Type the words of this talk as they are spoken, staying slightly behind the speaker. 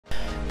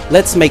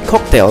Let's make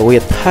cocktail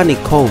with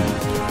honeycomb.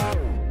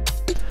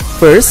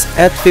 First,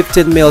 add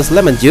 15 ml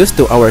lemon juice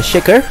to our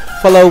shaker,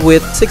 follow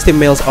with 60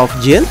 ml of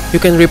gin. You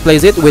can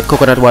replace it with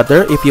coconut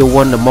water if you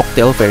want the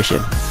mocktail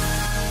version.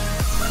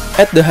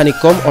 Add the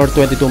honeycomb or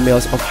 22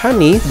 ml of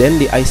honey,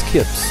 then the ice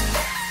cubes.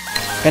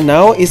 And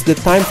now is the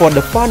time for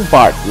the fun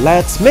part.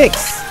 Let's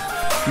mix!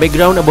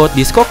 Background about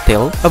this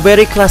cocktail: a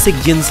very classic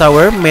gin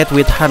sour made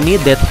with honey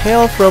that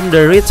hailed from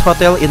the Ritz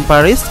Hotel in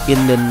Paris in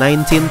the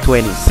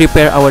 1920s.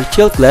 Prepare our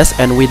chilled glass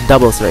and with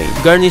double strain.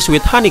 Garnish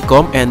with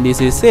honeycomb, and this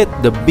is it,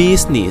 the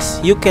bee's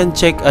knees. You can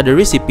check other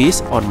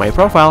recipes on my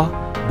profile.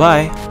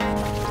 Bye!